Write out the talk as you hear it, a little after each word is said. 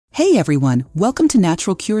Hey everyone, welcome to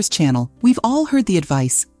Natural Cures channel. We've all heard the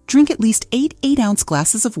advice, drink at least 8 8-ounce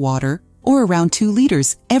glasses of water, or around 2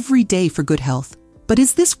 liters, every day for good health. But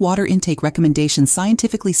is this water intake recommendation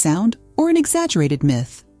scientifically sound, or an exaggerated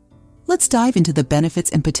myth? Let's dive into the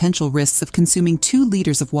benefits and potential risks of consuming 2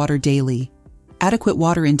 liters of water daily. Adequate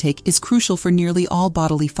water intake is crucial for nearly all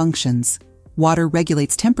bodily functions. Water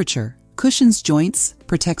regulates temperature, cushions joints,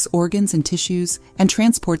 protects organs and tissues, and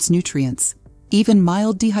transports nutrients. Even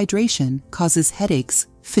mild dehydration causes headaches,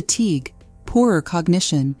 fatigue, poorer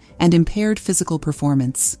cognition, and impaired physical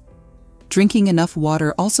performance. Drinking enough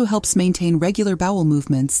water also helps maintain regular bowel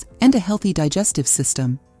movements and a healthy digestive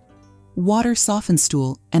system. Water softens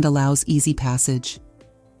stool and allows easy passage.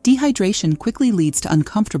 Dehydration quickly leads to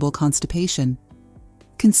uncomfortable constipation.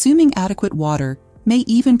 Consuming adequate water may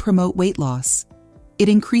even promote weight loss. It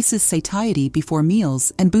increases satiety before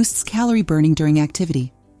meals and boosts calorie burning during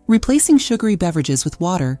activity. Replacing sugary beverages with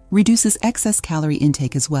water reduces excess calorie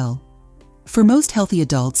intake as well. For most healthy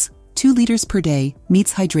adults, 2 liters per day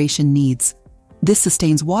meets hydration needs. This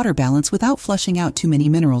sustains water balance without flushing out too many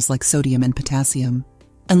minerals like sodium and potassium.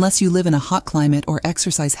 Unless you live in a hot climate or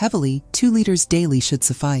exercise heavily, 2 liters daily should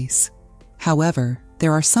suffice. However,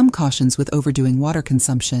 there are some cautions with overdoing water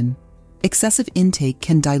consumption. Excessive intake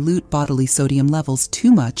can dilute bodily sodium levels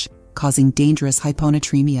too much, causing dangerous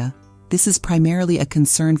hyponatremia. This is primarily a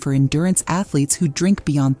concern for endurance athletes who drink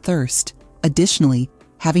beyond thirst. Additionally,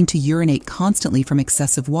 having to urinate constantly from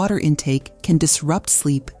excessive water intake can disrupt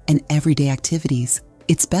sleep and everyday activities.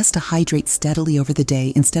 It's best to hydrate steadily over the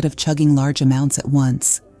day instead of chugging large amounts at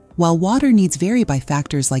once. While water needs vary by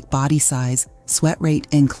factors like body size, sweat rate,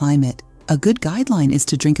 and climate, a good guideline is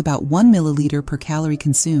to drink about 1 milliliter per calorie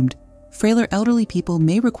consumed. Frailer elderly people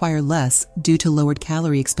may require less due to lowered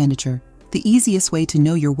calorie expenditure. The easiest way to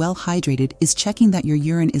know you're well hydrated is checking that your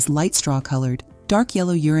urine is light straw colored. Dark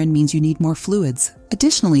yellow urine means you need more fluids.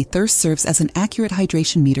 Additionally, thirst serves as an accurate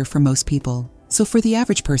hydration meter for most people. So for the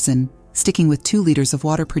average person, sticking with 2 liters of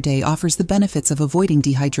water per day offers the benefits of avoiding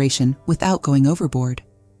dehydration without going overboard.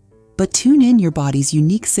 But tune in your body's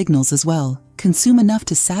unique signals as well. Consume enough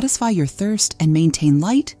to satisfy your thirst and maintain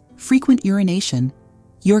light, frequent urination.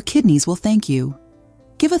 Your kidneys will thank you.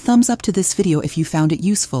 Give a thumbs up to this video if you found it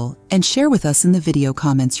useful, and share with us in the video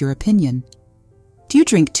comments your opinion. Do you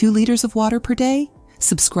drink 2 liters of water per day?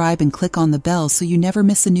 Subscribe and click on the bell so you never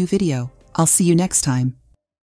miss a new video. I'll see you next time.